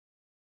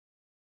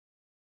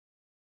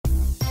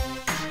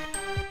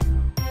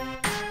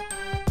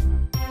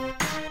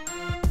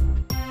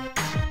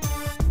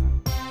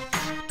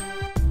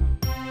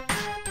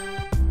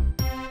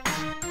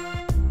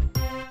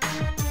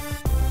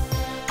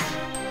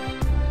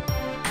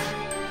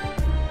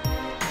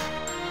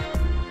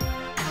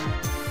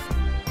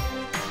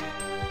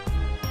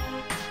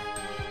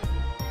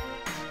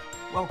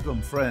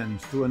Welcome,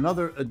 friends, to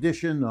another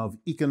edition of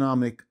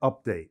Economic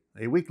Update,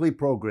 a weekly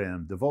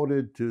program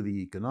devoted to the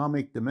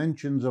economic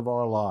dimensions of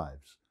our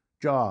lives,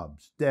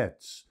 jobs,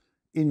 debts,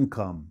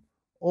 income,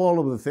 all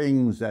of the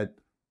things that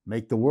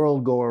make the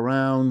world go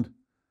around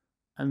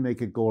and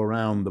make it go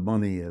around the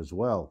money as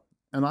well.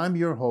 And I'm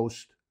your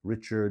host,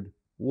 Richard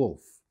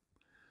Wolff.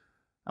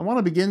 I want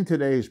to begin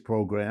today's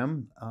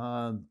program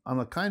on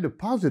a kind of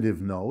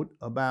positive note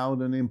about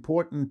an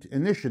important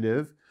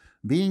initiative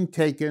being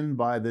taken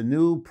by the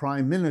new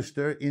Prime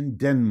Minister in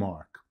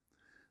Denmark.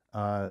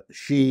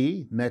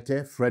 She,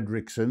 Mette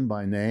Frederiksen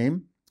by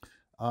name,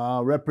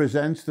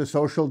 represents the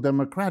Social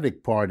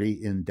Democratic Party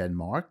in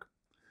Denmark,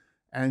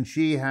 and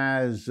she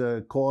has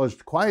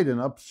caused quite an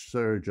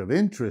upsurge of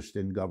interest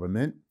in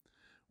government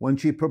when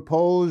she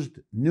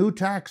proposed new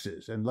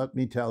taxes, and let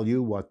me tell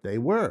you what they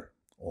were,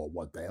 or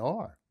what they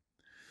are.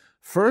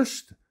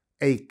 First,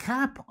 a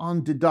cap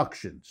on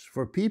deductions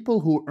for people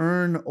who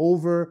earn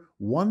over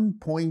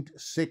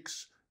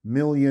 $1.6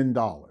 million.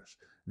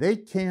 They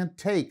can't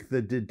take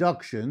the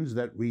deductions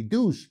that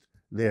reduced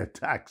their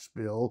tax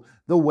bill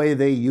the way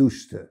they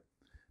used to,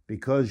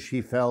 because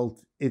she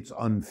felt it's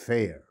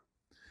unfair.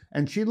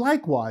 And she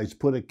likewise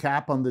put a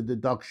cap on the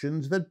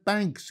deductions that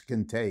banks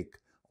can take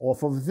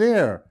off of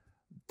their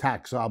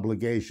tax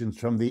obligations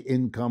from the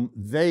income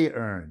they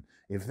earn.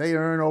 If they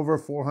earn over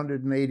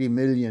 $480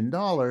 million,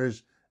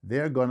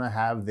 they're going to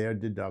have their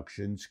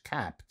deductions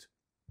capped.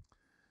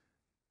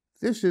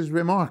 This is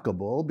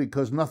remarkable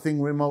because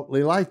nothing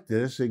remotely like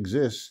this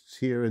exists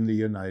here in the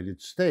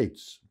United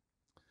States.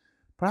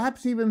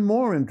 Perhaps even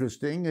more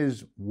interesting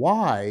is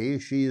why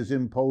she is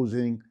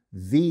imposing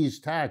these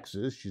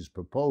taxes, she's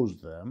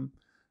proposed them,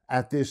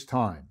 at this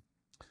time.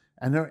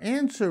 And her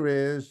answer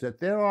is that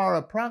there are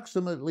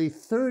approximately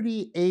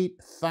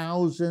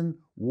 38,000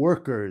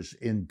 workers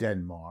in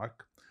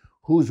Denmark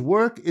whose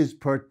work is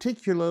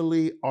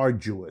particularly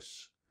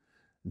arduous.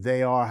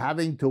 They are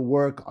having to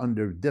work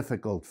under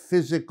difficult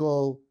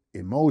physical,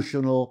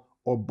 emotional,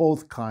 or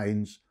both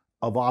kinds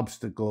of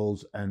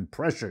obstacles and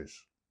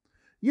pressures.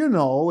 You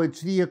know,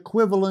 it's the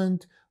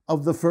equivalent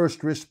of the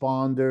first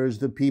responders,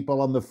 the people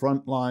on the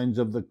front lines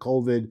of the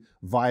COVID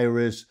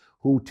virus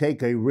who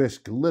take a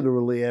risk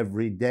literally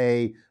every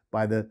day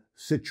by the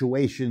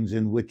situations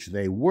in which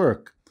they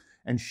work.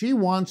 And she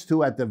wants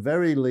to, at the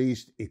very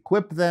least,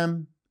 equip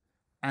them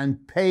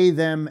and pay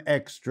them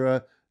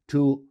extra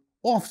to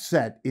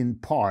offset, in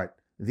part,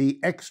 the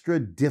extra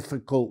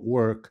difficult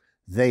work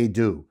they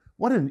do.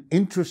 What an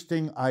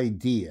interesting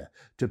idea,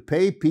 to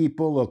pay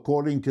people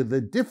according to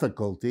the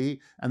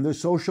difficulty and the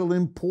social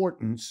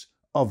importance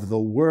of the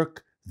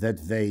work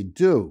that they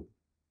do.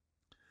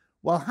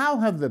 Well, how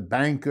have the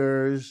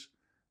bankers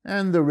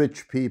and the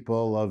rich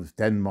people of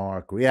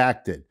Denmark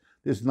reacted?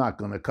 This is not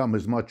going to come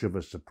as much of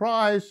a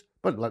surprise,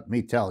 but let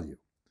me tell you.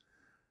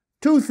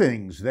 Two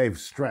things they've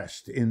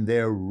stressed in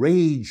their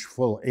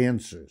rageful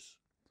answers.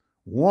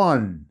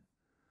 One,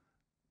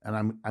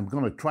 and I'm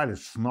going to try to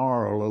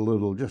snarl a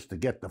little just to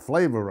get the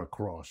flavor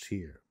across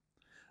here.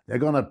 They're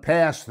going to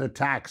pass the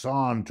tax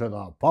on to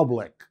the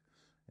public.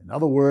 In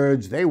other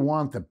words, they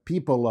want the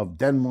people of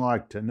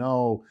Denmark to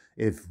know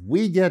if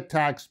we get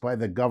taxed by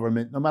the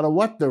government, no matter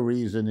what the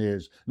reason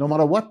is, no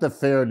matter what the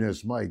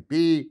fairness might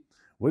be,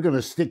 we're going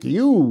to stick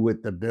you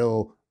with the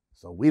bill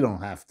so we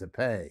don't have to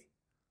pay.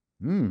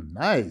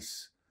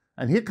 Nice.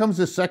 And here comes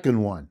the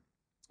second one.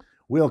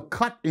 We'll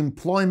cut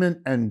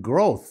employment and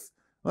growth.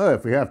 Well,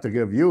 if we have to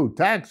give you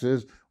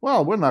taxes,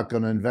 well, we're not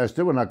going to invest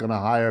it. We're not going to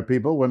hire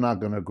people. We're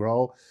not going to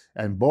grow.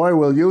 And boy,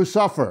 will you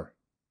suffer.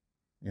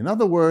 In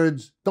other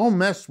words, don't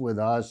mess with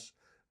us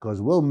because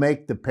we'll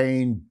make the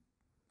pain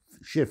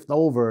shift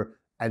over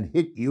and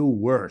hit you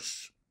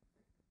worse.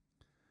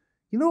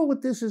 You know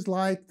what this is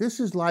like? This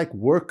is like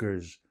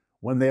workers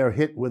when they're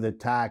hit with a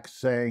tax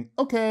saying,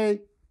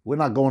 okay, we're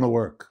not going to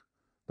work.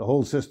 The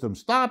whole system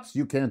stops,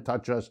 you can't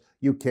touch us,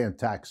 you can't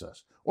tax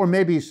us. Or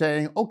maybe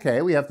saying,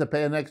 okay, we have to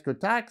pay an extra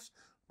tax.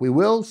 We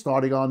will,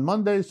 starting on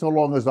Monday, so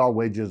long as our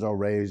wages are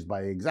raised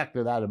by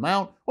exactly that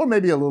amount, or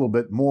maybe a little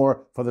bit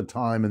more for the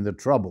time and the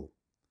trouble.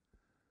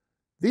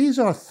 These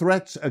are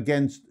threats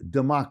against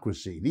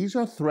democracy. These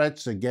are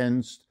threats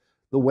against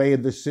the way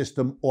the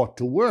system ought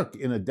to work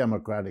in a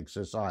democratic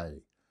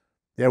society.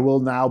 There will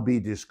now be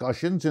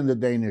discussions in the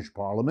Danish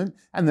parliament,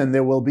 and then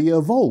there will be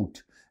a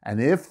vote. And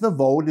if the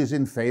vote is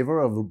in favor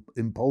of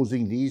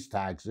imposing these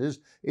taxes,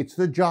 it's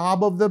the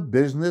job of the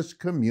business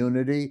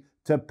community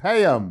to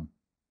pay them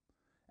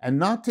and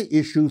not to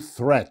issue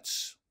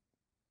threats.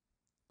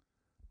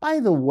 By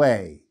the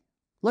way,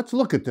 let's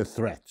look at the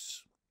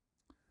threats.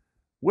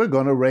 We're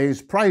going to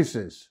raise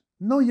prices.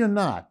 No, you're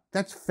not.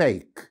 That's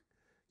fake.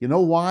 You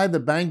know why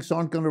the banks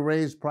aren't going to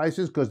raise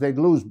prices? Because they'd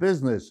lose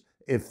business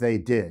if they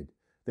did.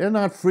 They're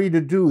not free to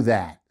do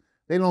that.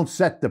 They don't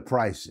set the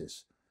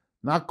prices.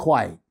 Not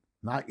quite.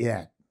 Not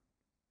yet.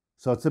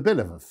 So it's a bit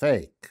of a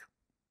fake.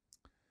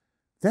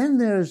 Then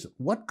there's,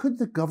 what could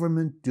the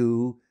government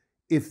do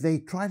if they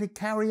try to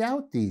carry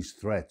out these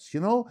threats?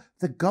 You know,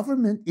 the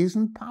government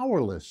isn't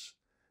powerless.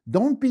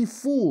 Don't be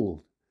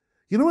fooled.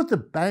 You know what the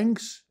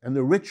banks and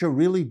the rich are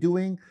really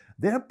doing?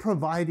 They're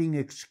providing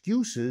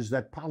excuses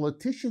that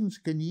politicians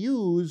can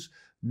use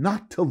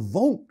not to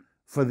vote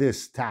for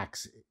this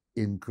tax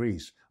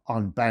increase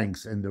on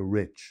banks and the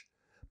rich.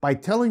 By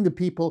telling the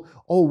people,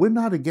 oh, we're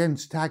not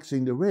against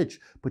taxing the rich,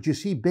 but you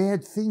see,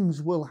 bad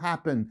things will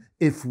happen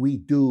if we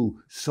do,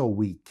 so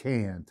we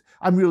can't.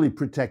 I'm really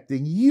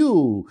protecting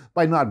you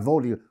by not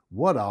voting.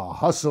 What a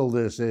hustle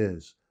this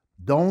is.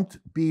 Don't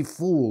be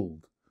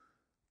fooled.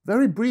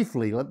 Very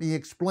briefly, let me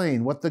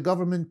explain what the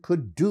government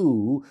could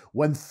do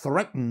when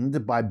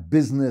threatened by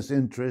business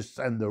interests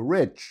and the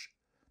rich.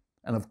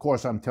 And of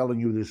course, I'm telling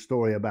you this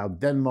story about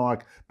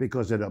Denmark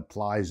because it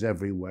applies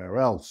everywhere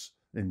else,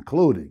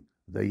 including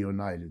the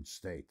United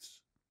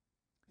States.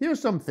 Here are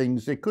some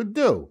things it could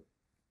do.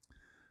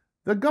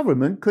 The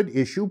government could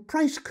issue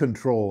price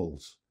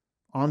controls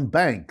on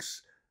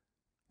banks,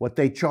 what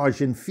they charge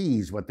in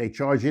fees, what they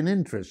charge in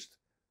interest.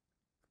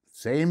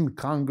 Same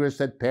Congress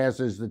that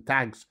passes the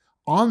tax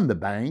on the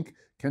bank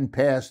can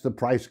pass the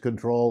price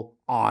control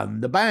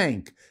on the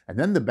bank. And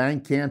then the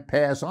bank can't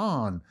pass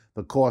on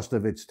the cost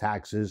of its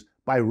taxes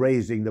by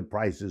raising the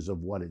prices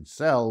of what it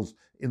sells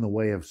in the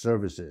way of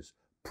services.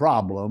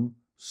 Problem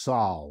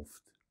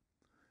solved.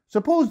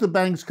 Suppose the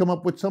banks come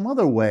up with some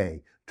other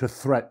way to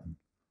threaten.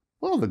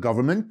 Well, the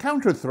government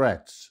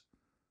counter-threats.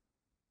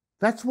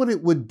 That's what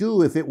it would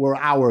do if it were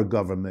our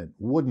government,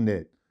 wouldn't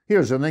it?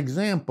 Here's an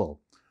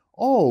example.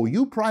 Oh,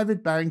 you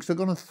private banks are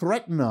going to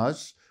threaten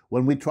us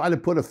when we try to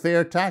put a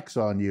fair tax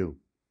on you.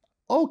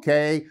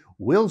 Okay,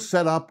 we'll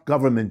set up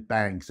government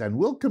banks and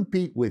we'll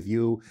compete with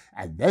you,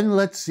 and then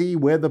let's see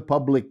where the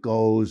public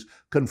goes,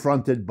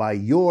 confronted by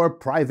your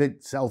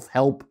private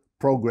self-help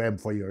program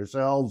for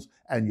yourselves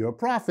and your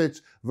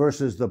profits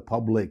versus the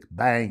public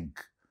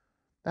bank.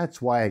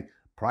 That's why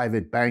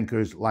private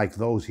bankers like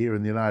those here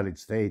in the United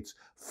States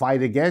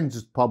fight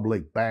against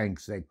public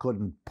banks. They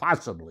couldn't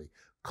possibly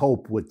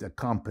cope with the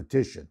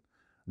competition.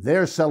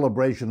 Their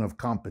celebration of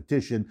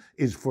competition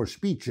is for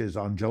speeches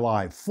on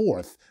July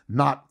 4th,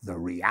 not the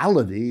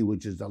reality,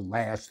 which is the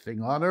last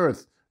thing on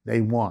earth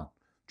they want.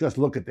 Just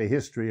look at the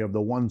history of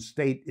the one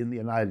state in the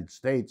United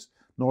States,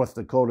 North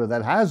Dakota,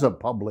 that has a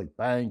public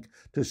bank,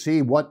 to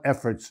see what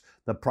efforts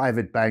the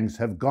private banks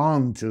have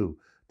gone to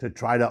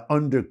try to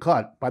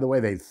undercut. By the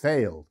way, they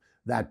failed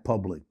that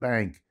public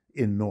bank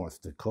in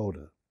North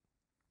Dakota.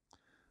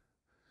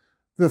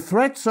 The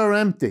threats are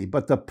empty,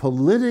 but the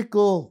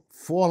political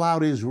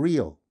fallout is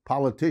real.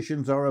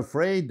 Politicians are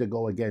afraid to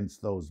go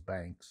against those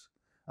banks,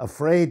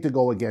 afraid to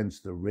go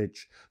against the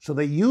rich. So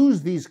they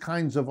use these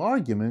kinds of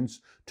arguments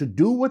to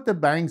do what the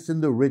banks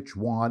and the rich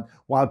want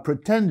while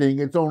pretending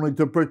it's only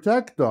to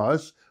protect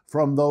us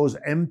from those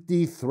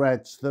empty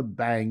threats the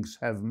banks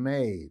have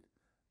made.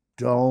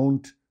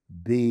 Don't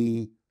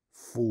be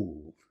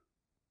fooled.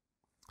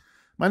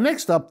 My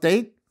next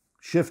update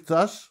shifts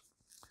us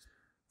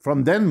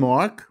from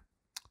Denmark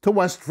to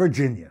West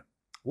Virginia.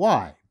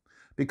 Why?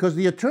 Because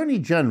the Attorney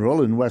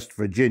General in West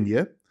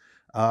Virginia,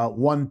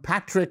 one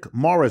Patrick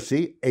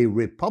Morrisey, a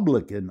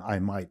Republican, I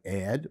might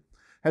add,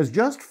 has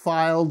just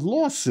filed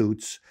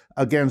lawsuits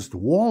against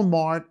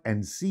Walmart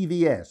and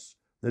CVS,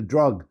 the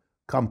drug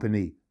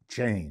company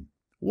chain.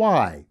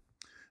 Why?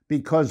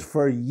 Because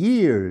for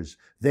years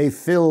they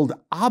filled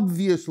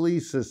obviously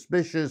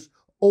suspicious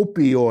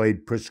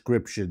opioid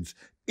prescriptions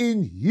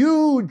in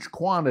huge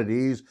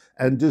quantities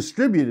and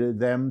distributed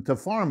them to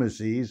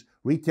pharmacies,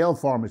 retail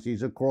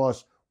pharmacies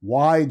across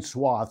wide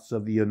swaths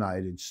of the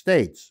United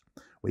States.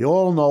 We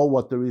all know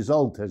what the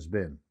result has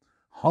been.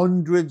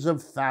 Hundreds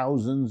of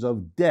thousands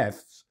of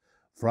deaths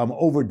from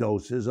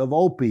overdoses of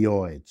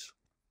opioids.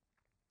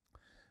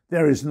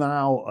 There is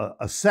now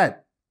a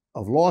set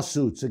of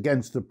lawsuits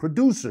against the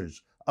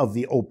producers of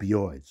the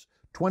opioids,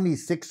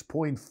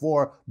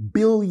 $26.4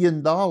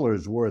 billion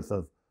worth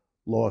of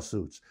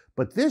lawsuits.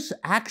 But this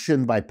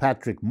action by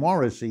Patrick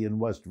Morrisey in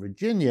West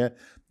Virginia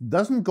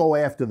doesn't go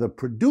after the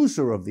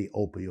producer of the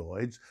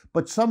opioids,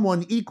 but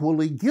someone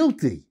equally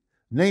guilty,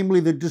 namely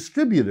the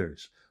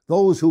distributors,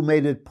 those who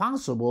made it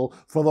possible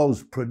for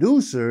those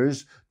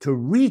producers to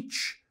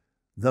reach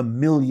the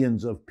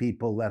millions of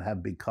people that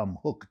have become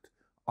hooked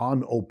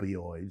on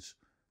opioids,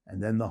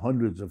 and then the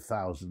hundreds of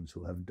thousands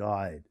who have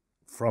died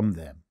from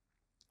them.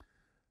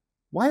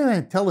 Why am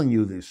I telling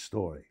you this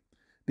story?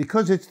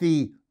 Because it's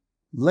the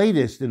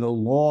latest in a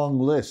long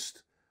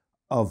list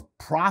of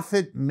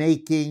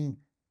profit-making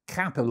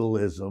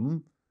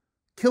capitalism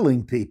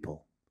killing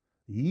people.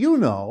 You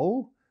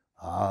know,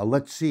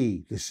 let's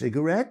see, the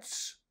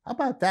cigarettes? How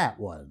about that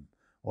one?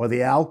 Or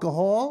the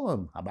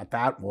alcohol? How about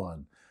that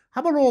one?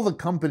 How about all the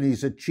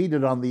companies that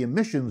cheated on the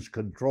emissions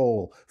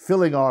control,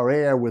 filling our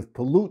air with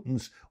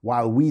pollutants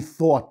while we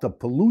thought the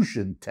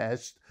pollution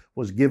test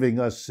was giving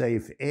us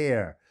safe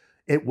air?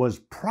 It was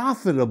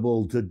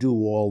profitable to do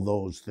all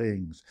those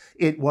things.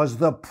 It was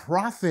the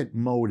profit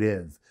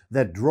motive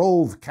that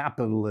drove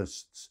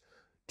capitalists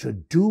to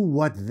do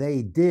what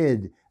they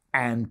did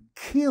and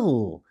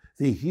kill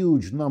the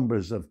huge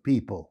numbers of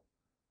people.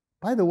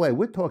 By the way,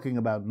 we're talking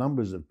about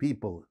numbers of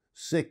people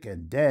sick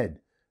and dead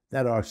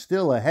that are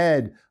still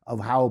ahead of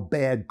how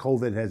bad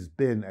COVID has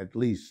been, at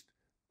least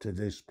to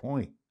this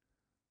point.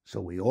 So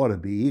we ought to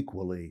be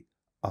equally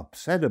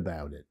upset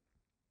about it.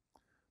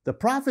 The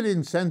profit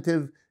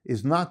incentive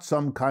is not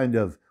some kind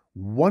of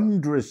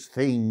wondrous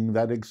thing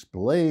that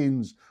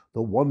explains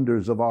the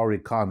wonders of our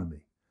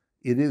economy.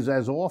 It is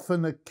as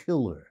often a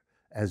killer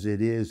as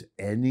it is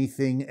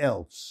anything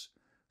else.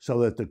 So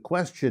that the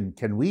question,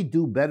 can we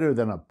do better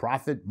than a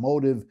profit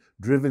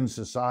motive-driven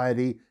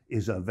society,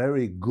 is a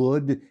very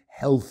good,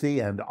 healthy,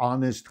 and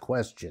honest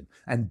question.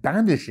 And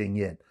banishing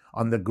it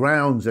on the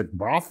grounds that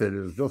profit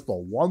is just a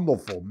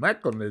wonderful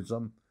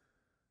mechanism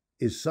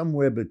is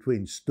somewhere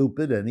between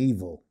stupid and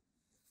evil.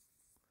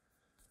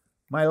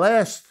 My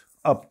last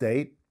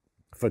update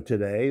for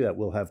today that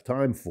we'll have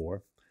time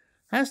for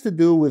has to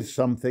do with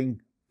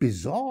something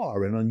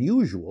bizarre and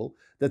unusual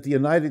that the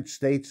United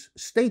States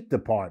State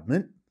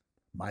Department,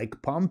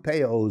 Mike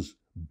Pompeo's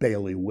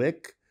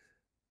bailiwick,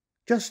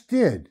 just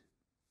did.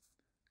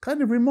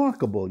 Kind of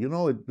remarkable. You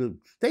know, the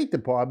State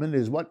Department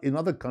is what in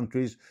other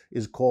countries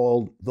is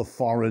called the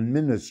foreign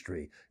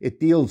ministry.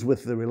 It deals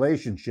with the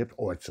relationship,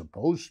 or it's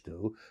supposed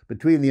to,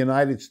 between the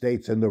United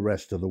States and the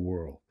rest of the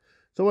world.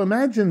 So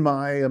imagine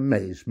my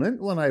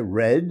amazement when I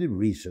read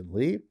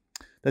recently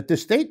that the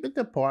State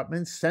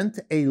Department sent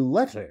a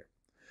letter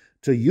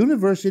to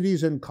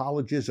universities and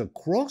colleges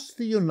across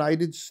the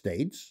United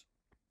States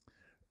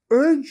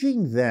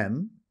urging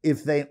them,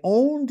 if they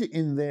owned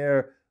in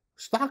their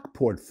stock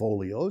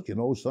portfolios, you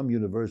know, some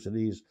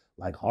universities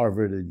like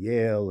Harvard and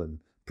Yale and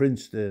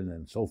Princeton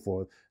and so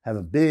forth have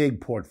a big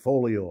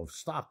portfolio of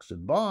stocks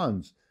and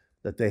bonds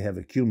that they have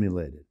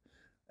accumulated.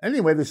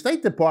 Anyway, the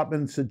State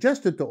Department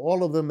suggested to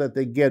all of them that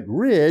they get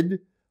rid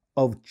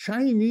of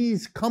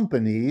Chinese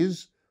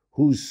companies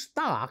whose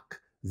stock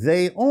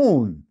they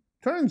own.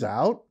 Turns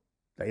out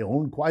they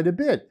own quite a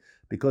bit,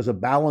 because a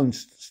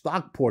balanced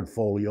stock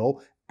portfolio,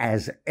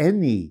 as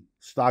any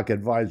stock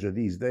advisor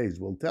these days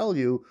will tell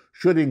you,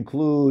 should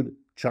include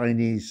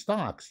Chinese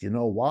stocks. You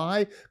know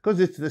why? Because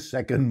it's the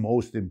second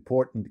most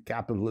important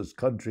capitalist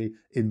country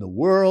in the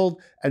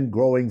world and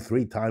growing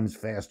 3 times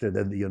faster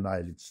than the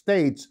United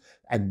States.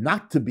 And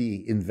not to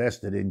be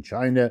invested in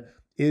China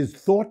is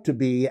thought to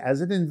be,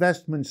 as an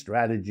investment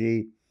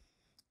strategy,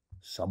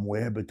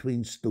 somewhere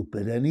between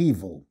stupid and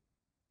evil,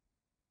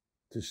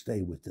 to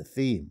stay with the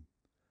theme.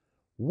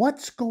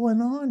 What's going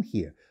on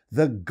here?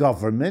 The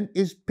government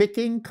is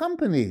picking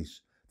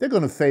companies. They're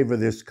going to favor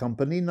this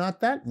company,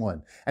 not that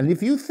one. And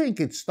if you think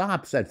it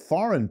stops at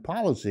foreign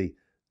policy,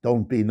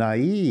 don't be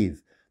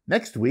naive.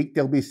 Next week,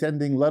 they'll be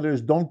sending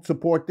letters, don't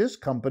support this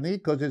company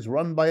because it's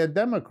run by a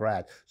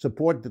Democrat.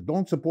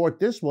 Don't support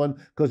this one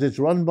because it's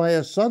run by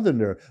a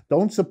Southerner.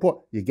 Don't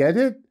support, you get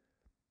it?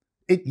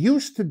 It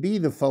used to be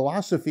the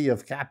philosophy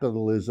of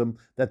capitalism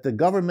that the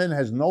government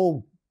has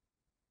no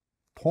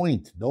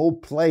point, no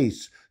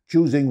place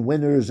choosing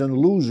winners and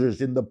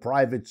losers in the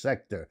private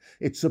sector.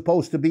 It's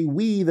supposed to be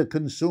we, the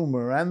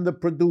consumer, and the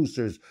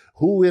producers,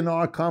 who in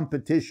our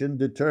competition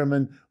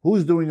determine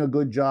who's doing a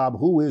good job,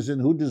 who isn't,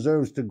 who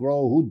deserves to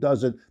grow, who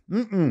doesn't.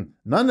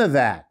 None of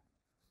that.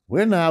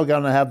 We're now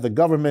going to have the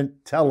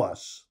government tell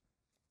us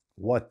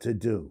what to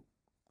do.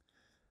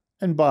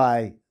 And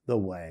by the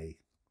way,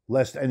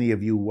 lest any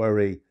of you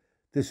worry,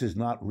 this is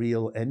not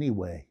real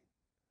anyway.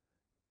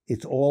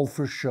 It's all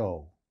for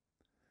show.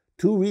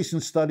 2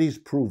 recent studies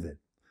prove it.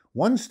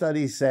 One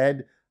study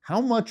said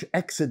how much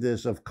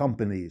exodus of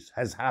companies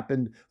has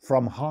happened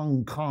from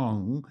Hong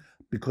Kong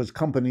because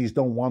companies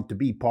don't want to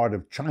be part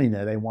of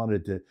China. They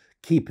wanted to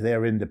keep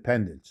their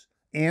independence.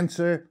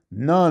 Answer,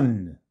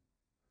 none.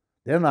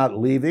 They're not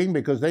leaving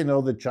because they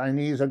know the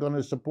Chinese are going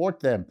to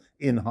support them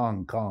in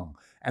Hong Kong.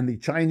 And the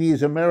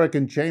Chinese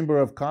American Chamber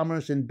of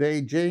Commerce in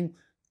Beijing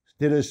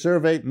did a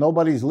survey.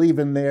 Nobody's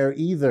leaving there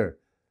either.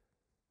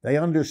 They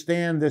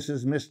understand this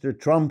is Mr.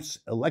 Trump's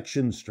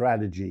election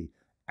strategy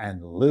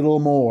and little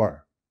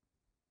more.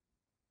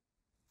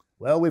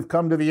 Well, we've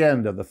come to the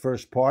end of the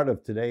first part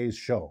of today's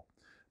show.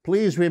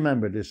 Please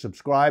remember to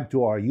subscribe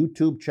to our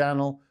YouTube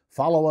channel,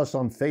 follow us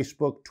on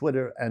Facebook,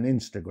 Twitter, and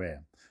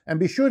Instagram. And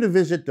be sure to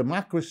visit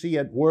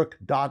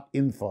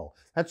democracyatwork.info.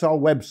 That's our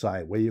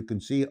website where you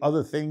can see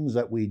other things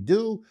that we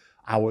do,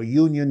 our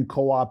union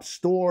co-op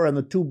store, and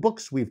the 2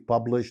 books we've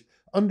published,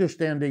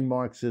 Understanding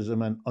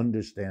Marxism and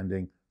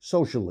Understanding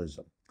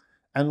Socialism.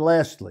 And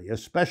lastly, a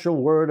special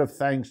word of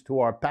thanks to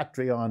our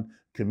Patreon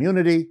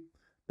community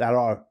that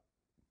are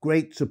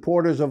great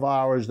supporters of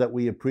ours that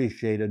we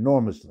appreciate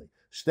enormously.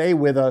 Stay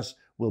with us.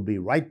 We'll be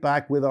right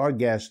back with our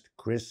guest,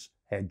 Chris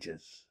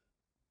Hedges.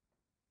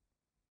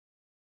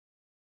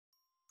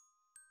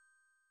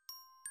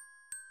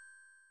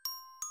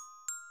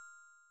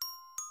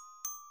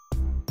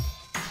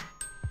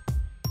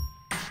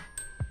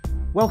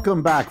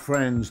 Welcome back,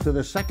 friends, to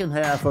the second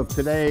half of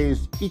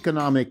today's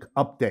economic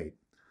update.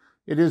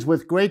 It is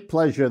with great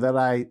pleasure that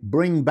I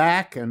bring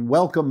back and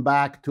welcome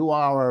back to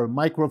our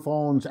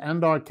microphones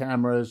and our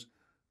cameras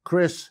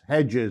Chris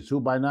Hedges,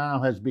 who by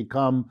now has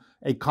become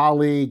a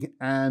colleague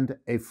and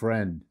a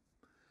friend.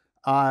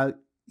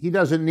 he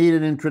doesn't need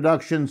an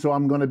introduction, so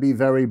I'm going to be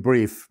very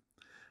brief.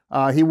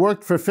 He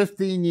worked for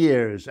 15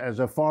 years as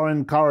a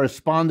foreign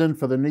correspondent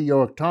for the New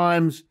York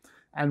Times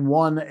and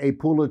won a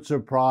Pulitzer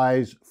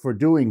Prize for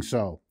doing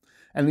so.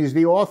 And he's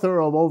the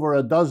author of over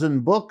a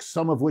dozen books,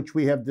 some of which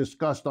we have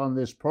discussed on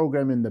this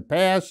program in the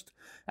past.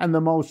 And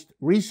the most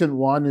recent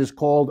one is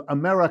called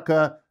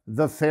America,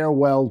 the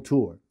Farewell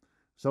Tour.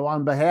 So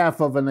on behalf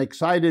of an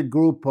excited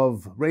group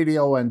of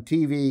radio and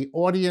TV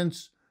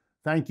audience,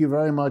 thank you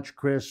very much,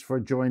 Chris, for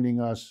joining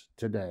us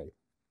today.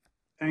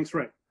 Thanks,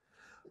 Rick.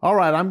 All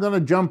right, I'm going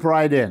to jump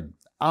right in.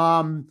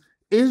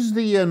 Is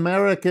the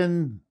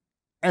American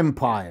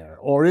empire,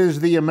 or is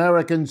the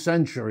American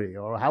century,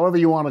 or however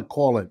you want to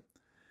call it,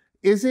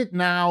 is it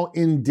now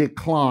in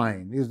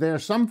decline? Is there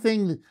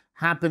something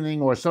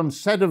happening or some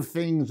set of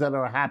things that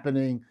are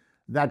happening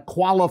that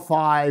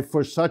qualify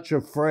for such a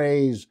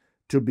phrase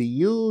to be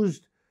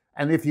used?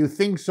 And if you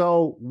think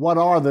so, what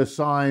are the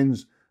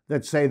signs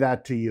that say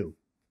that to you?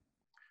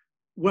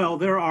 Well,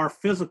 there are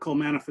physical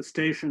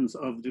manifestations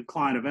of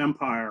decline of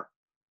empire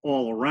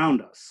all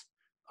around us.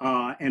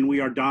 And we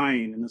are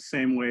dying in the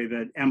same way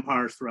that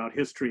empires throughout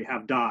history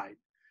have died.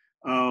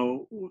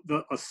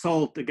 The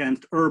assault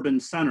against urban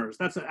centers,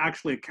 that's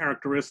actually a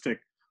characteristic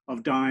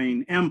of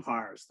dying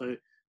empires. The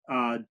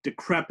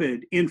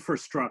decrepit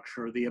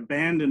infrastructure, the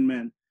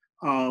abandonment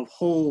of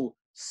whole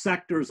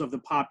sectors of the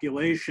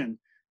population,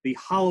 the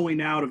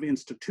hollowing out of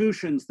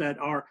institutions that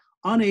are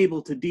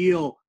unable to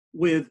deal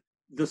with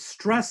the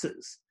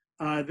stresses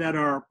that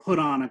are put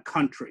on a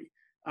country.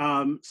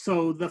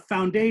 So the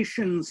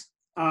foundations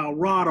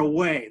rot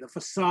away, the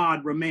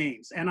facade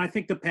remains. And I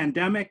think the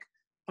pandemic,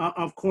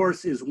 of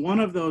course, is one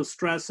of those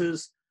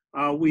stresses.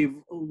 We've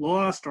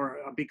lost, or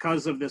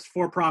because of this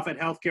for-profit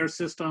healthcare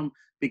system,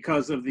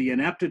 because of the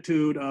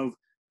ineptitude of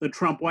the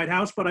Trump White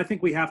House. But I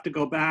think we have to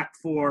go back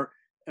for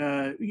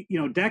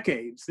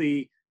decades.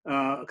 The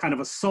kind of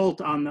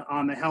assault on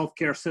the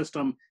healthcare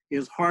system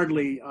is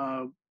hardly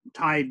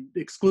tied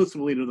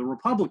exclusively to the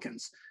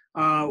Republicans.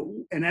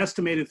 An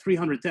estimated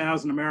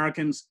 300,000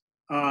 Americans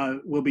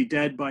will be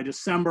dead by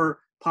December,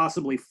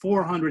 possibly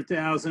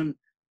 400,000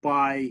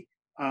 by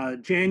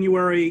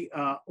January.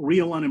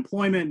 Real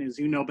unemployment, as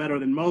you know better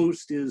than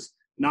most, is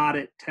not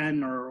at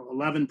 10 or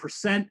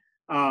 11%,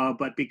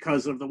 but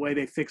because of the way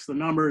they fix the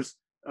numbers,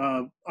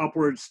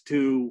 upwards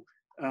to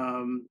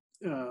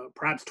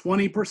perhaps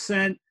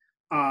 20%.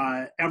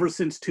 Ever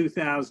since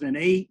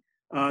 2008,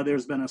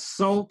 there's been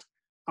assault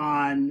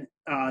on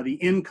the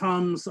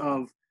incomes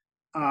of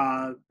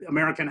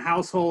American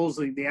households.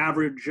 The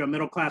average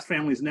middle-class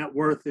family's net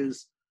worth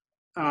is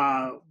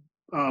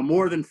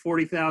more than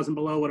 40,000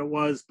 below what it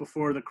was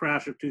before the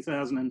crash of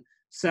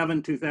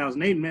 2007,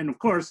 2008. And of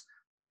course,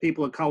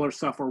 people of color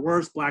suffer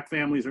worse. Black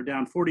families are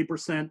down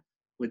 40%,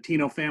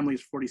 Latino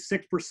families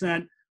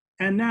 46%.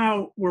 And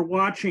now we're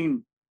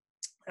watching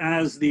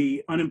as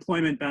the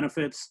unemployment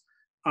benefits,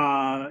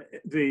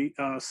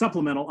 the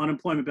supplemental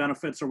unemployment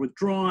benefits are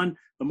withdrawn,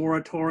 the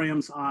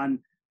moratoriums on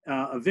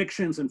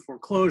evictions and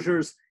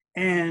foreclosures,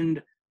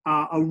 and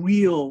a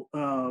real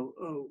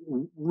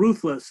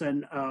ruthless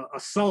and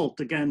assault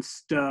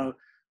against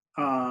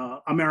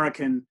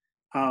American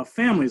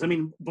families. I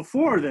mean,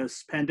 before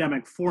this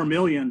pandemic, 4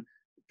 million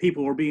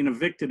people were being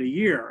evicted a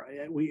year.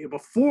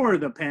 Before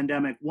the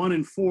pandemic, 1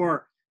 in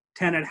 4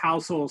 tenant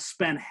households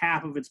spent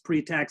half of its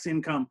pre-tax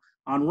income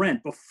on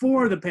rent.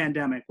 Before the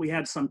pandemic, we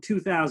had some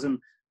 2,000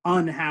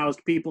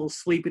 unhoused people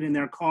sleeping in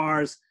their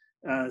cars,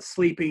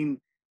 sleeping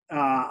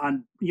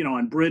on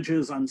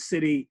bridges, on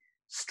city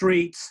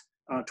streets.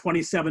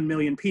 27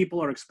 million people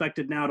are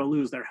expected now to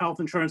lose their health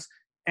insurance.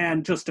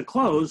 And just to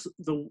close,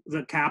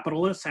 the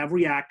capitalists have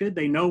reacted.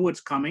 They know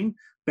what's coming.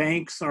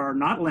 Banks are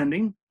not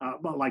lending,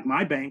 but like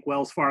my bank,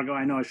 Wells Fargo,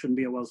 I know I shouldn't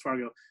be at Wells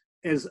Fargo,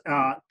 is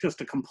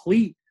just a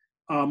complete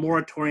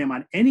moratorium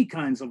on any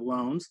kinds of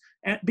loans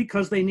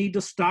because they need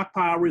to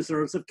stockpile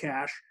reserves of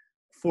cash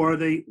for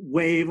the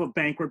wave of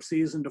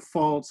bankruptcies and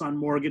defaults on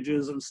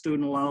mortgages and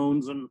student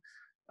loans and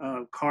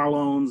car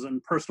loans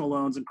and personal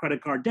loans and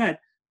credit card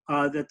debt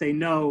that they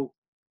know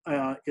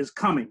is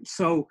coming.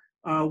 So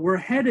we're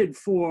headed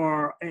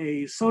for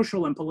a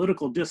social and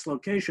political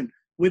dislocation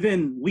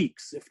within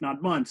weeks, if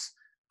not months,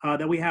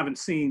 that we haven't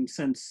seen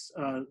since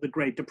the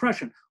Great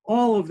Depression.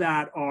 All of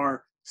that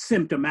are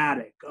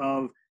symptomatic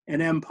of an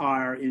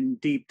empire in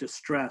deep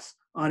distress,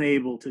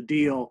 unable to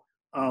deal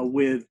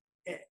with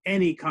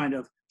any kind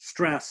of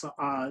stress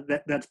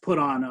that's put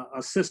on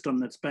a system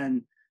that's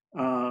been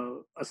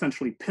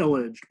essentially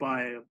pillaged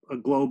by a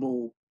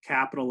global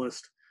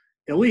capitalist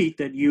elite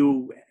that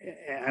you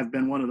have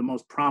been one of the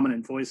most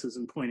prominent voices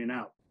in pointing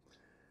out.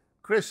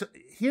 Chris,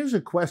 here's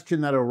a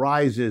question that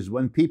arises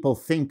when people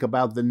think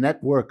about the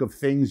network of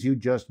things you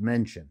just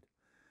mentioned.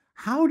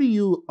 How do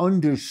you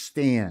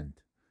understand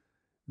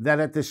that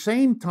at the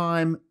same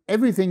time,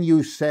 everything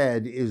you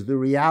said is the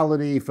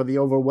reality for the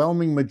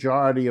overwhelming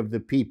majority of the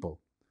people?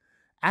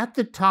 At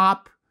the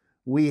top,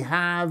 we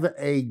have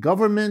a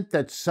government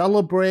that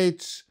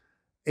celebrates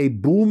a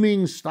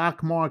booming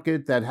stock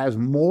market that has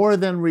more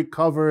than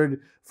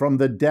recovered from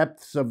the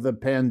depths of the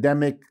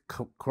pandemic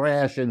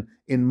crash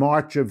in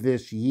March of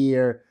this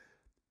year.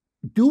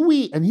 Do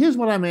we, and here's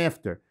what I'm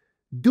after,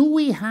 do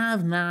we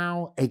have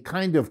now a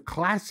kind of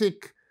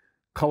classic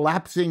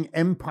collapsing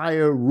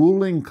empire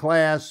ruling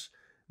class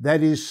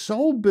that is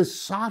so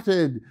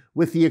besotted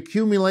with the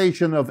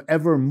accumulation of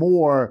ever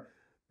more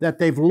that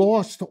they've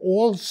lost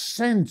all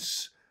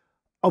sense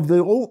of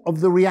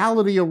the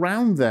reality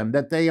around them,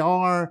 that they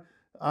are,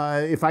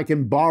 if I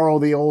can borrow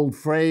the old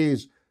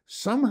phrase,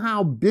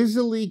 somehow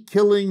busily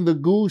killing the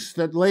goose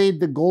that laid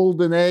the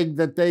golden egg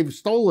that they've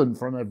stolen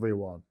from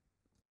everyone?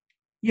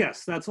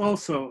 Yes, that's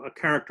also a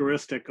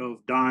characteristic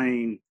of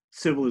dying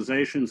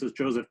civilizations, as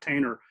Joseph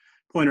Tainter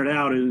pointed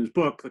out in his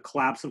book, The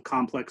Collapse of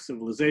Complex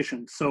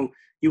Civilizations. So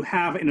you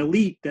have an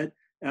elite that,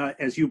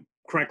 as you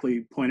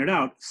correctly pointed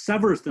out,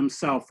 severs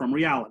themselves from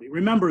reality.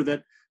 Remember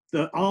that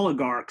the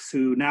oligarchs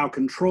who now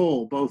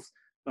control both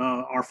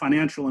our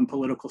financial and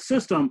political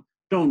system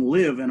don't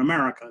live in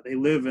America. They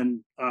live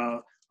in a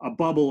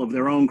bubble of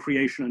their own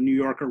creation. A New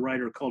Yorker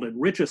writer called it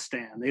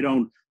Richistan. They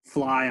don't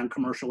fly on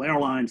commercial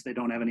airlines. They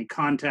don't have any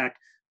contact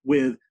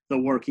with the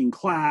working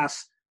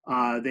class.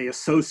 They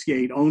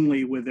associate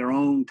only with their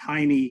own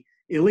tiny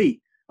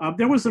elite.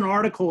 There was an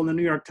article in the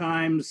New York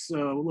Times a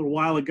little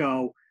while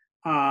ago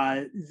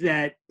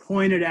that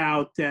pointed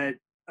out that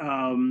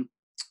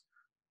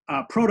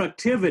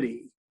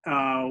productivity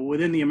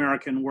within the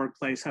American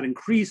workplace had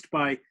increased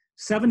by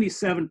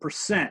 77%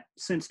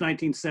 since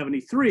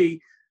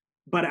 1973,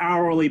 but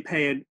hourly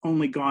pay had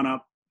only gone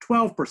up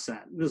 12%.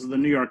 This is the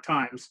New York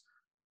Times.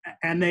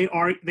 And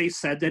they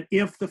said that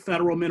if the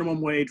federal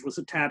minimum wage was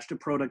attached to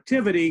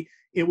productivity,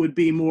 it would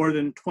be more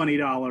than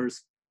 $20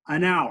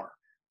 an hour.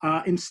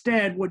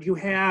 Instead, what you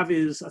have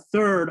is a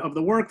third of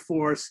the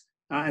workforce,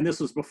 and this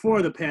was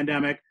before the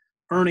pandemic,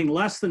 earning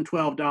less than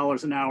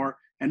 $12 an hour,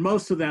 and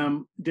most of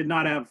them do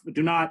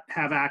not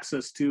have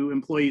access to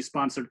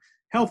employee-sponsored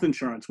health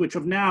insurance, which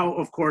now,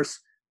 of course,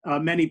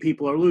 many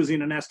people are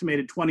losing. An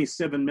estimated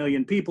 27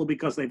 million people,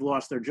 because they've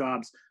lost their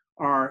jobs,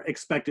 are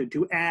expected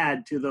to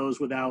add to those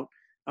without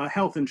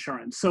health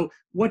insurance. So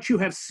what you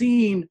have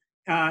seen,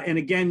 and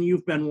again,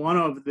 you've been one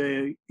of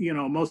the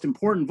most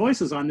important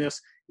voices on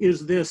this,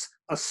 is this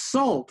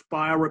assault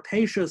by a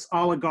rapacious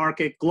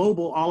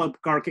global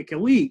oligarchic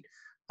elite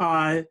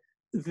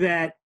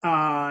that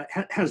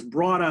has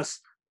brought us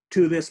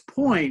to this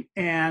point.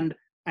 And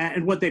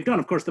what they've done,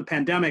 of course, the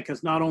pandemic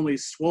has not only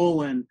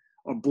swollen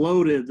or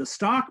bloated the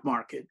stock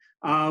market,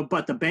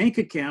 but the bank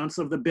accounts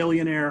of the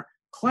billionaire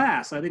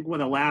class. I think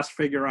the last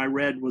figure I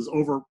read was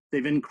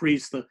they've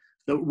increased the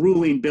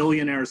ruling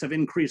billionaires have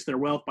increased their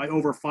wealth by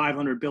over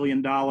 $500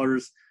 billion.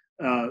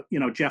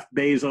 Jeff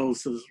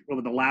Bezos,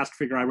 the last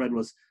figure I read,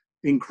 was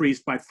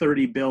increased by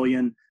 30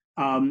 billion.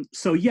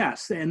 So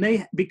yes,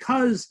 and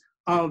because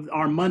of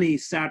our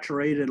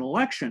money-saturated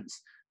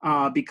elections,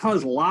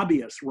 because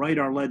lobbyists write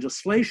our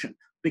legislation,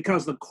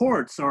 because the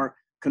courts are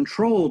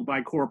controlled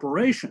by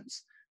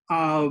corporations,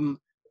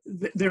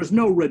 there's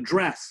no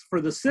redress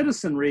for the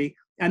citizenry,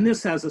 and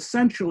this has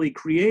essentially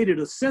created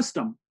a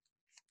system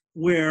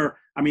where,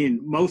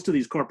 most of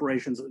these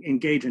corporations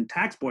engage in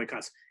tax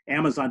boycotts.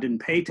 Amazon didn't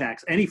pay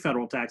any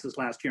federal taxes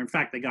last year. In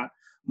fact, they got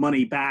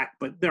money back,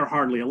 but they're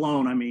hardly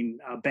alone.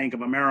 Bank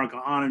of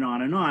America, on and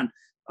on and on.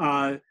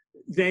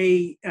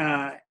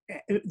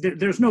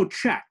 There's no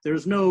check.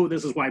 This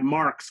is why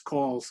Marx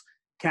calls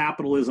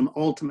capitalism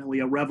ultimately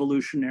a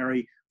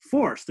revolutionary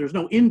force. There's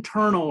no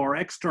internal or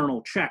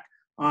external check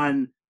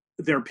on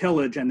their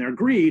pillage and their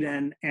greed,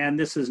 and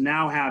this is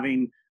now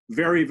having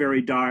very,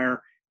 very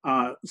dire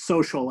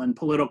social and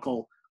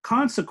political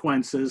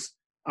consequences,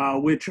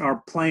 which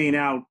are playing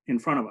out in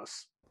front of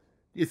us.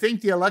 Do you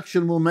think the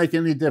election will make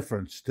any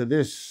difference to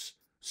this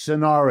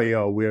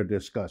scenario we're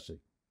discussing?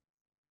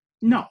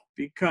 No,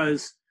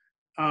 because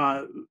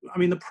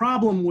the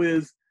problem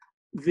with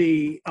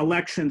the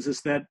elections is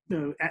that,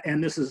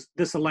 and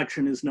this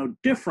election is no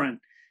different,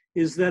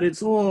 is that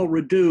it's all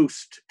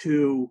reduced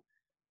to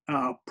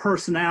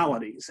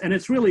personalities, and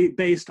it's really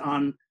based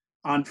on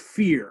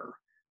fear.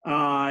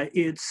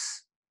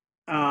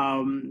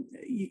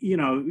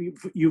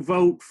 You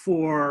vote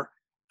for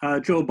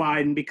Joe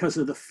Biden because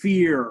of the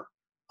fear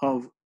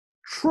of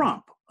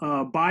Trump.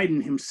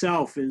 Biden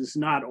himself is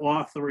not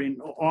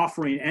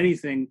offering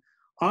anything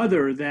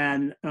other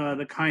than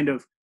the kind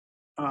of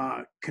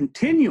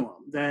continuum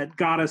that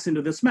got us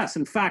into this mess.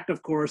 In fact,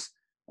 of course,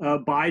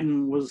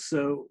 Biden was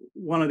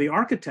one of the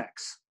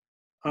architects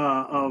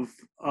of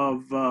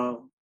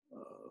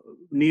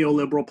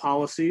neoliberal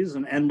policies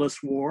and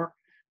endless war.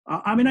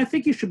 I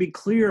think you should be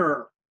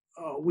clear.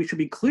 We should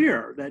be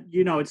clear that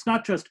it's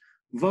not just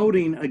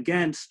voting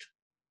against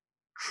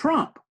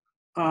Trump.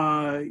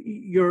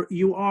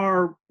 You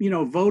are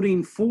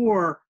voting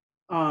for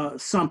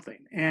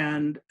something.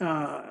 And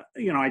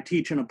I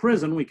teach in a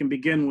prison. We can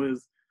begin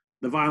with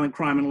the Violent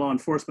Crime and Law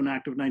Enforcement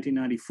Act of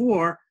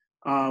 1994,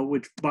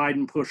 which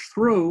Biden pushed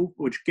through,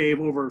 which gave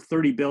over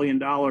 $30 billion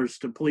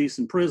to police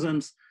and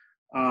prisons,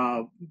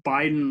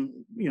 Biden,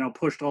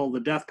 pushed all the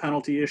death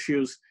penalty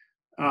issues.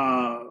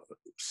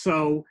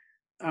 So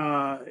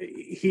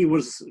he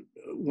was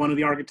one of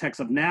the architects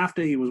of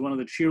NAFTA. He was one of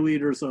the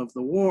cheerleaders of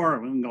the war.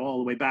 We can go all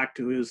the way back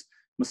to his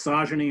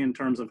misogyny in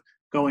terms of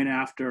going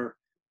after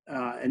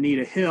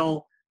Anita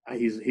Hill.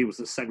 He was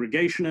a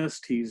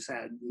segregationist. He's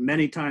had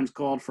many times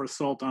called for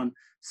assault on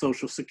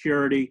Social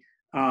Security.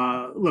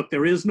 Look,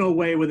 there is no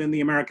way within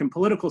the American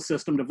political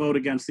system to vote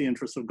against the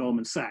interests of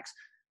Goldman Sachs.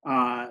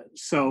 Whether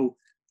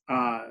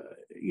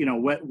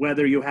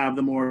you have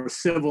the more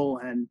civil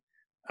and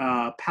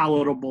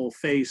palatable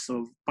face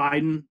of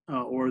Biden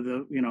or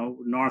the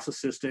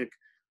narcissistic,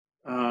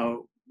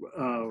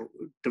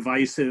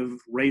 divisive,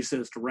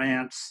 racist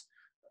rants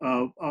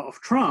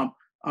of Trump,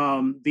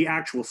 the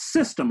actual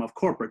system of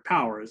corporate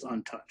power is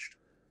untouched.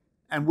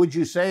 And would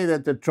you say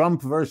that the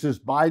Trump versus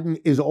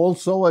Biden is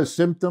also a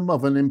symptom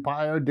of an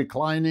empire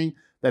declining,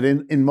 that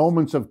in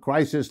moments of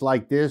crisis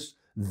like this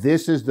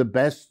is the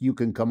best you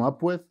can come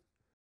up with?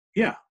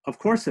 Yeah, of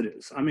course it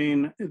is. I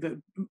mean,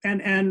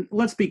 and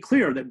let's be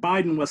clear that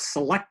Biden was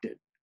selected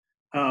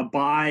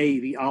by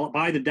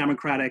the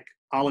Democratic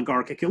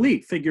oligarchic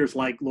elite. Figures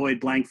like Lloyd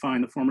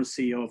Blankfein, the former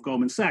CEO of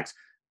Goldman Sachs,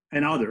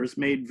 and others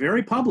made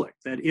very public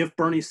that if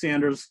Bernie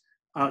Sanders,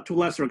 to a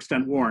lesser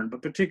extent Warren,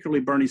 but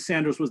particularly Bernie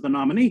Sanders was the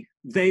nominee,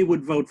 they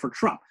would vote for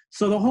Trump.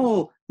 So the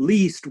whole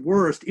least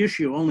worst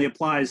issue only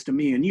applies to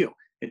me and you.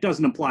 It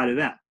doesn't apply to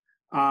them.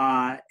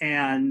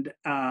 And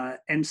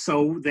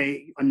so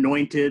they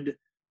anointed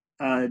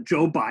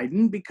Joe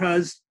Biden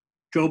because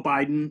Joe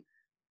Biden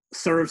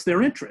serves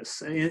their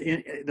interests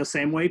in the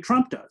same way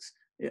Trump does.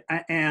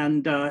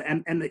 And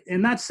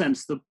in that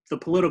sense, the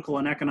political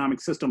and economic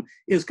system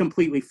is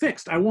completely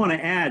fixed. I want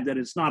to add that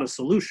it's not a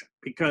solution,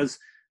 because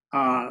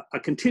a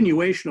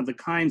continuation of the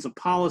kinds of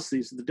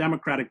policies that the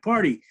Democratic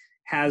Party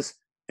has,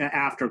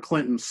 after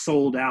Clinton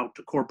sold out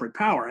to corporate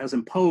power, has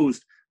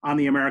imposed on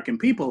the American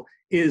people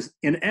is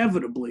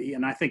inevitably,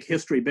 and I think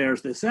history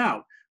bears this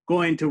out,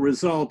 going to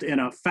result in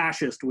a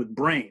fascist with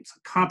brains, a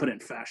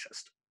competent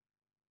fascist.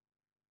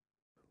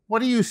 What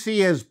do you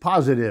see as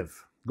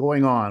positive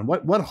going on?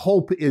 What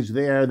hope is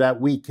there that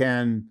we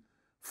can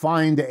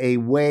find a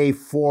way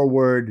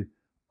forward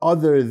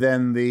other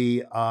than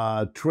the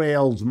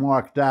trails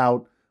marked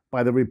out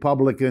by the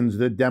Republicans,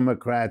 the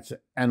Democrats,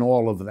 and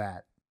all of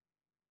that?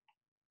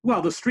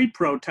 Well, the street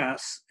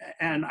protests,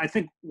 and I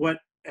think what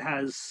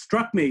has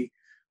struck me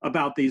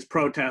about these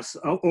protests,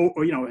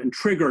 and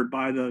triggered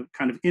by the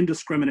kind of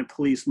indiscriminate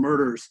police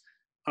murders,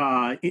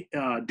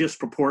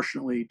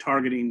 disproportionately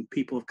targeting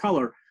people of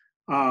color,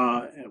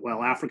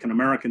 African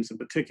Americans in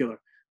particular,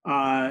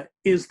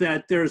 is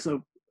that there's a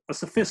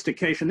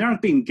sophistication. They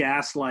aren't being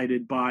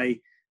gaslighted by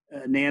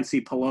Nancy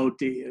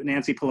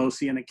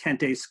Pelosi in a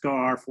Kente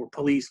scarf, or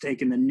police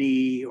taking the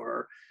knee,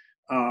 or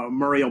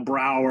Muriel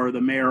Brower, the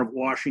mayor of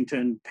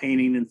Washington,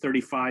 painting in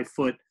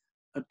 35-foot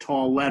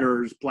tall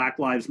letters, Black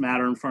Lives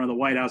Matter, in front of the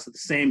White House at the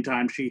same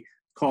time she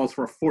calls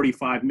for a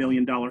 $45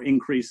 million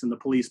increase in the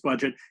police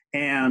budget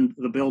and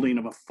the building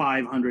of a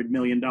 $500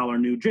 million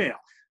new jail.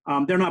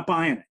 They're not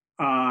buying it.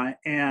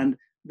 And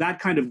that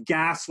kind of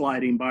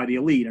gaslighting by the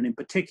elite, and in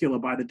particular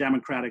by the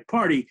Democratic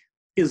Party,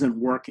 isn't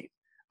working.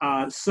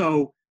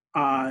 So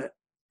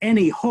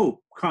any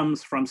hope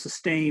comes from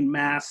sustained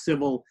mass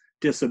civil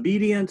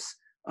disobedience,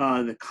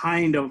 the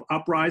kind of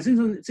uprisings,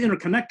 and it's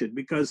interconnected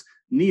because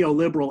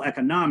neoliberal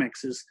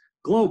economics is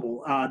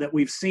global, that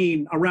we've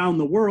seen around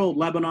the world,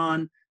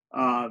 Lebanon,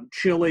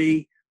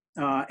 Chile,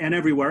 and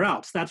everywhere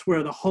else. That's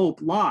where the hope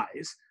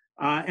lies.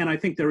 And I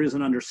think there is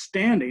an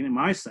understanding, in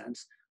my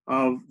sense,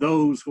 of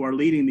those who are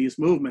leading these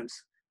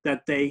movements,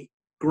 that they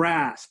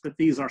grasp that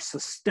these are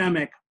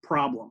systemic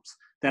problems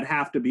that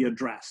have to be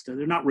addressed.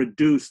 They're not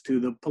reduced to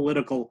the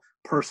political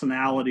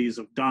personalities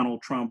of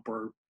Donald Trump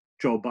or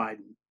Joe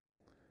Biden.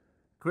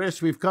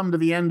 Chris, we've come to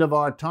the end of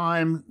our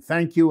time.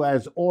 Thank you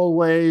as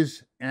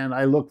always, and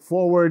I look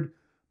forward,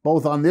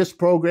 both on this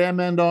program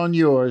and on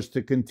yours,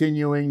 to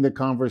continuing the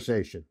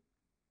conversation.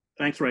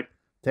 Thanks, Rick.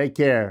 Take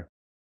care.